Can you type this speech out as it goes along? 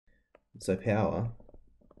So power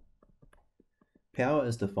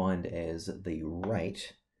is defined as the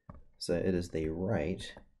rate, so it is the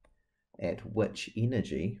rate at which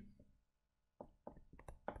energy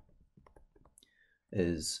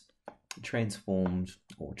is transformed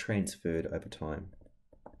or transferred over time.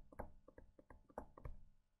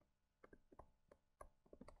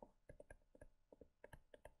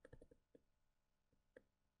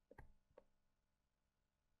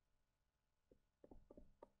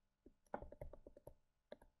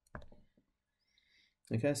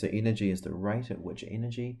 Okay, so energy is the rate at which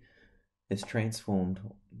energy is transformed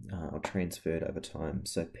or transferred over time.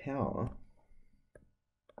 So power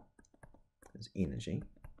is energy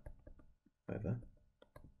over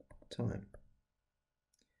time.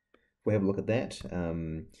 If we have a look at that,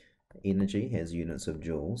 energy has units of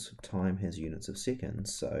joules, time has units of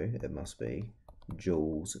seconds, so it must be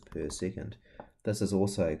joules per second. This is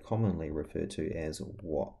also commonly referred to as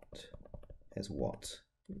watts,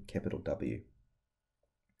 capital W.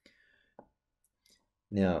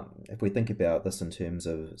 Now, if we think about this in terms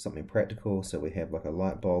of something practical, so we have like a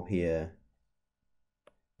light bulb here.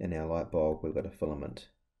 In our light bulb, we've got a filament.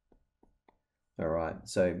 All right,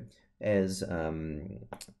 so as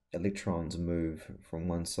electrons move from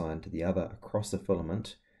one side to the other across the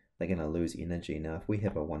filament, they're going to lose energy. Now, if we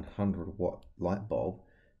have a 100-watt light bulb,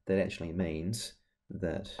 that actually means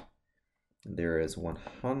that there is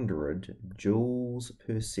 100 joules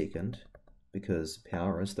per second, because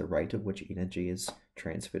power is the rate at which energy is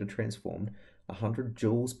transferred or transformed, 100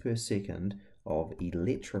 joules per second of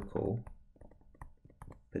electrical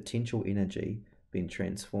potential energy being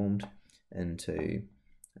transformed into,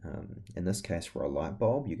 in this case for a light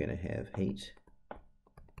bulb, you're going to have heat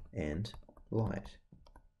and light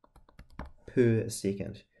per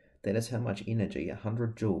second. That is how much energy,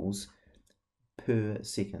 100 joules per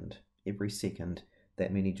second. Every second,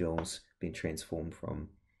 that many joules being transformed from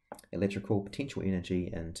electrical potential energy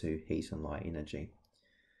into heat and light energy.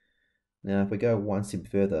 Now, if we go one step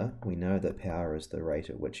further, we know that power is the rate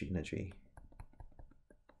at which energy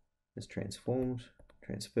is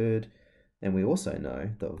transferred, and we also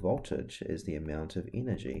know that voltage is the amount of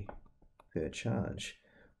energy per charge.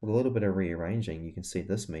 With a little bit of rearranging, you can see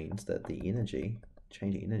this means that the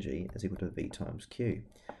change in energy is equal to V times Q.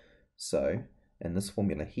 So, in this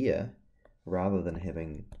formula here, rather than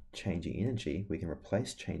having changing energy, we can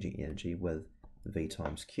replace changing energy with V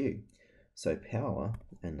times Q. So power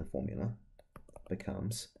in the formula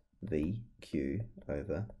becomes VQ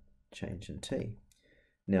over change in T.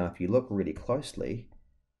 Now, if you look really closely,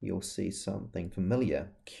 you'll see something familiar,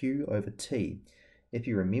 Q over T. If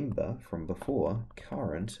you remember from before,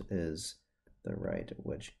 current is the rate at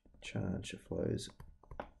which charge flows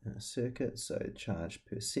in a circuit, so charge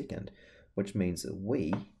per second, which means that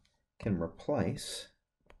we can replace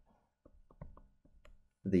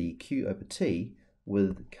the Q over T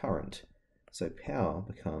with current. So power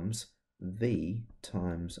becomes V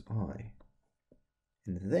times I.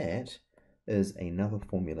 And that is another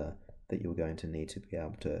formula that you're going to need to be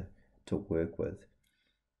able to work with.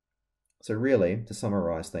 So really, to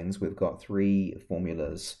summarize things, we've got three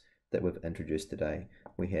formulas that we've introduced today.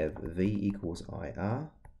 We have V equals IR,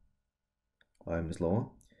 Ohm's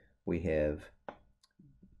law. We have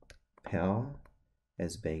power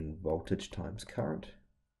as being voltage times current.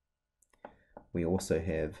 We also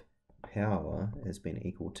have power as being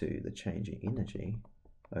equal to the change in energy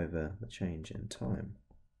over the change in time.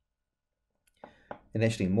 And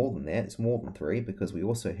actually more than that, it's more than three, because we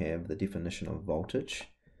also have the definition of voltage,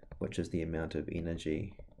 which is the amount of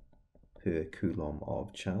energy per coulomb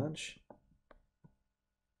of charge.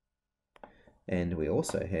 And we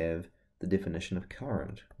also have the definition of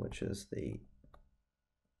current, which is the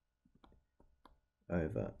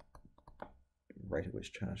over rate at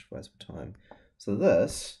which charge flows per time. So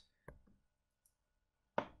this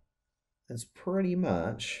is pretty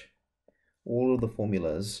much all of the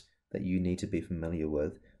formulas that you need to be familiar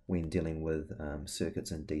with when dealing with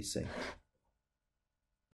circuits in DC.